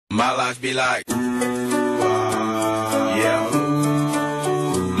My life be like, yeah.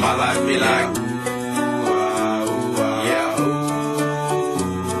 My life be like, yeah.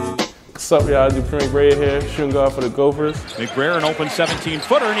 What's up, y'all? Dupree McBrayer here, shooting guard for the Gophers. McBrayer an open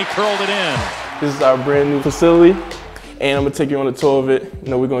 17-footer, and he curled it in. This is our brand new facility, and I'm gonna take you on a tour of it. You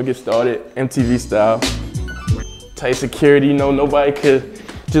know, we're gonna get started MTV style. Tight security, you know, nobody could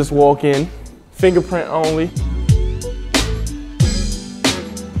just walk in. Fingerprint only.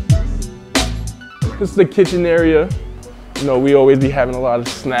 This is the kitchen area. You know, we always be having a lot of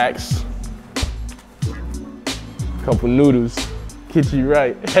snacks. A couple noodles. Get you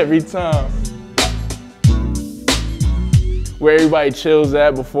right every time. Where everybody chills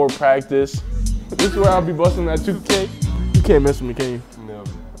at before practice. This is where I'll be busting that 2K. You can't mess with me, can you? No.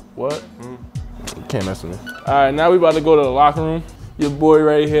 What? You can't mess with me. All right, now we about to go to the locker room. Your boy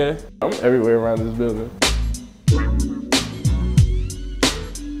right here. I'm everywhere around this building.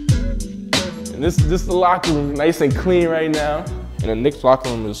 And this is the locker room, nice and clean right now. And the Knicks locker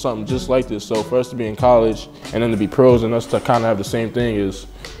room is something just like this. So for us to be in college and then to be pros and us to kind of have the same thing is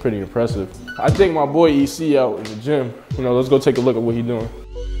pretty impressive. I take my boy EC out in the gym. You know, let's go take a look at what he's doing.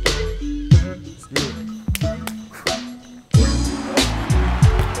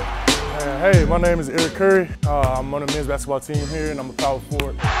 Hey, my name is Eric Curry. I'm on the men's basketball team here, and I'm a power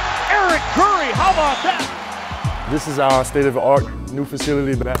forward. Eric Curry, how about that? This is our state-of-the-art new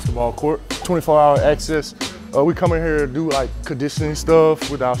facility basketball court. 24-hour access. We come in here to do like conditioning stuff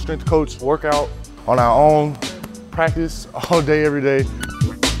with our strength coach, workout on our own, practice all day, every day.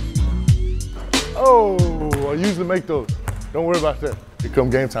 Oh, I usually make those. Don't worry about that. Here come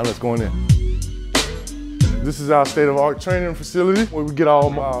game time, let's go in there. This is our state-of-the-art training facility where we get all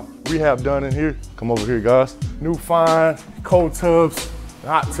my rehab done in here. Come over here, guys. New fine, cold tubs,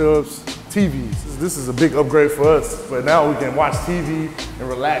 hot tubs, TVs. This is a big upgrade for us, but now we can watch TV and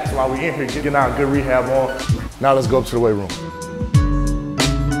relax while we're in here getting our good rehab on. Now let's go up to the weight room.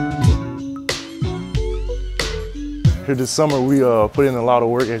 Here this summer, we put in a lot of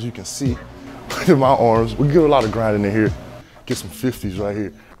work, as you can see. Look at my arms. We get a lot of grinding in here. Get some 50s right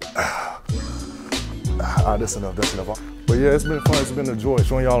here. That's enough, that's enough. But yeah, it's been fun, it's been a joy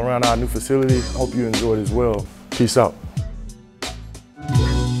showing y'all around our new facility. Hope you enjoyed as well. Peace out.